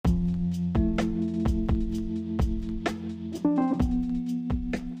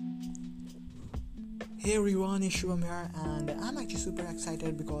Hey everyone, it's Shivam here, and I'm actually super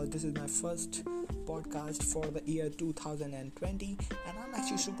excited because this is my first podcast for the year 2020, and I'm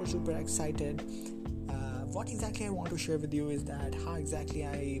actually super excited. What exactly I want to share with you is that how exactly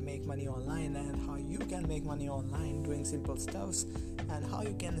I make money online and how you can make money online doing simple stuffs, and how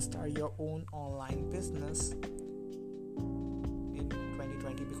you can start your own online business in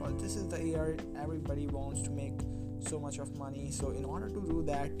 2020, because this is the year everybody wants to make so much of money. So in order to do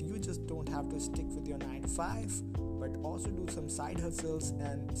that, you just don't have to stick with your 9 to 5, but also do some side hustles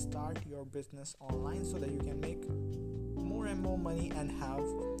and start your business online so that you can make more and more money and have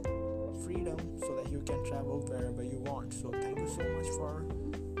freedom so that you can travel wherever you want. So thank you so much for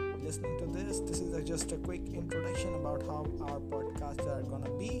listening to this. This is just a quick introduction about how our podcasts are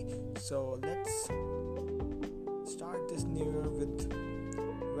gonna be. So let's start this new year with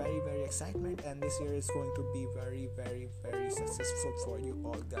very excitement, and this year is going to be very successful for you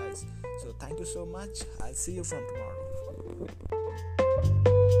all guys. So thank you so much. I'll see you from tomorrow.